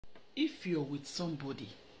if you're with somebody,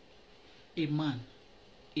 a man,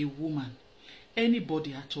 a woman,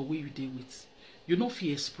 anybody at all where you deal with, you know if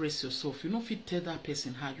you express yourself, you know if you tell that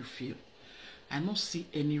person how you feel, I don't see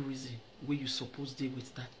any reason where you suppose deal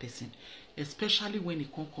with that person, especially when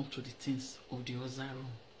it come to the things of the other room.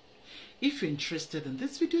 If you're interested in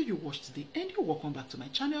this video you watched today, and you're welcome back to my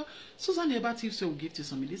channel, Susan Herbert Tips will give you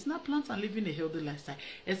some medicinal plants and living a healthy lifestyle,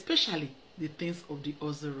 especially the things of the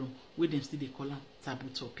other room, where them still they call them taboo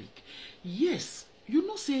topic. Yes, you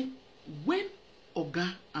know say when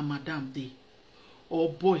oga and madam dey, or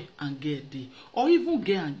boy and girl dey, or even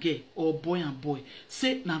girl and girl, or boy and boy,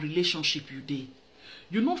 say na relationship you dey,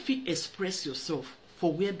 you know fit express yourself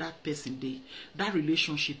for where that person dey, that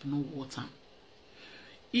relationship no worth am.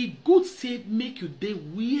 E good say make you dey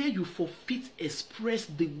where you for fit express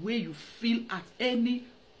the way you feel at any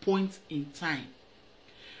point in time.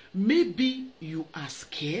 Maybe you are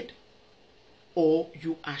scared or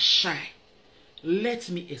you are shy. Let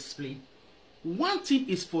me explain. One thing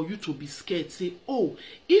is for you to be scared. Say, oh,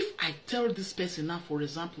 if I tell this person now, for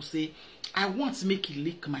example, say, I want to make it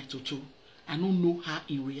lick my toto, I don't know how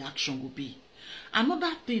in reaction will be.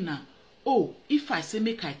 Another thing now, oh, if I say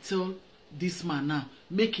make I tell this man now,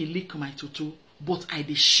 make it lick my toto, but I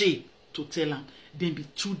dey shame to tell him, then be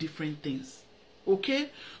two different things. Okay?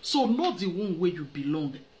 So not the one where you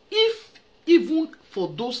belong. If even for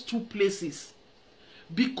those two places,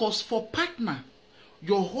 because for partner,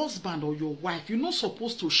 your husband or your wife, you're not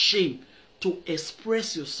supposed to shame to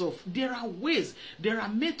express yourself. There are ways, there are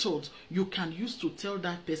methods you can use to tell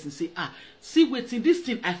that person, say, see waiting this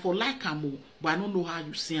thing, I for like am, but I don't know how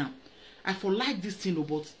you see am. I for like this thing,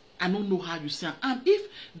 but I don't know how you see am. And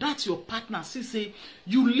if that's your partner, say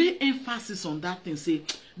you lay emphasis on that thing, say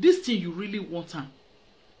this thing you really want am,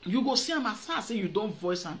 you go see am as far as say you don't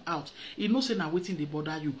voice am out. You know say na wetin dey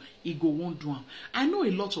bother you, e go won't do am. I know a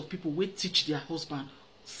lot of people will teach their husband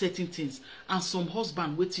certain things, and some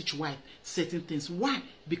husband will teach wife certain things. Why?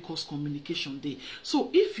 Because communication dey. So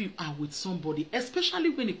if you are with somebody, especially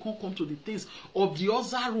when it come to the things of the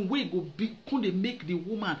other room, where go be can they make the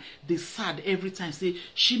woman dey sad every time, say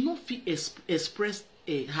she no fit express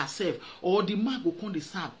herself, or the man go come dey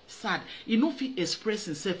sad, he no fit express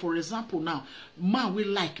himself. For example, now man will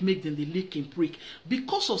like make them the lick and prick,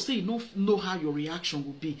 because of say you no know how your reaction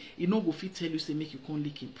will be, he no go fit tell you say make you come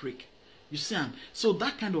lick and prick. You see, so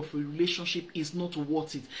that kind of a relationship is not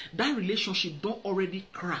worth it. That relationship don't already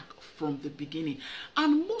crack from the beginning.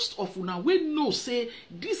 And most of una we know say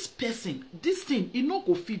this person, this thing, it no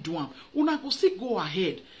go fit do am. Una go still go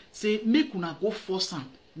ahead, say make una go force am,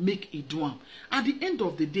 make it do am. At the end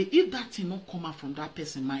of the day, if that thing not come out from that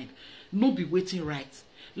person's mind, no be waiting right.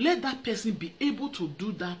 Let that person be able to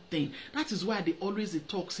do that thing. That is why they always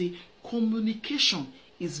talk, say communication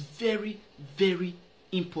is very, very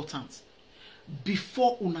important.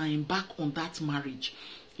 Before una embark on that marriage,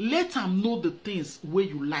 let am know the things where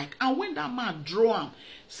you like, and when that man draw am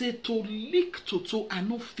say to lick toto I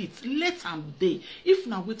no fit, let am dey. If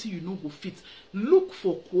na wetin you no go fit, look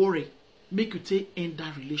for quarrel, make you take end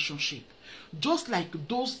that relationship. Just like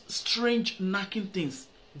those strange knacking things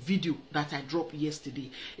video that I dropped yesterday,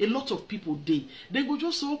 a lot of people they go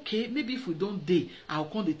just say, okay, maybe if we don't day, I'll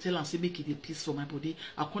come they tell and say make it a piece for my body,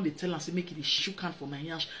 I'll come they tell and say make it a shoe can for my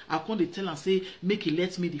yash, I'll come they tell and say make it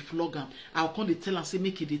let me the flog am, I'll come they tell and say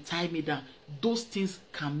make it they tie me down. Those things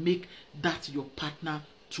can make that your partner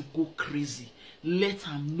to go crazy. Let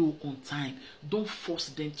them know on time. Don't force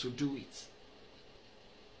them to do it,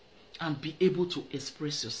 and be able to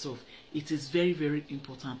express yourself. It is very, very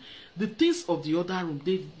important. The things of the other room,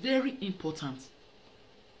 they're very important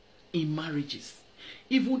in marriages.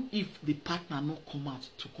 Even if the partner not come out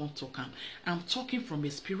to come talk. I'm talking from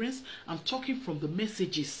experience. I'm talking from the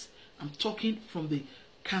messages. I'm talking from the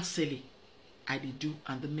counseling I did do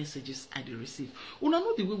and the messages I did receive. Una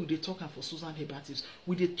know the way we dey talk for Susan Herbert Tips,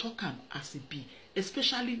 we dey talk as it be,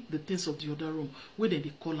 especially the things of the other room, where they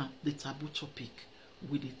call them the taboo topic.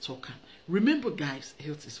 With the talker. Remember guys,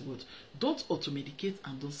 health is wealth. Don't auto-medicate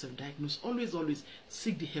and don't self-diagnose. Always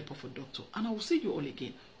seek the help of a doctor. And I will see you all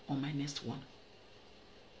again on my next one.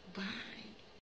 Bye.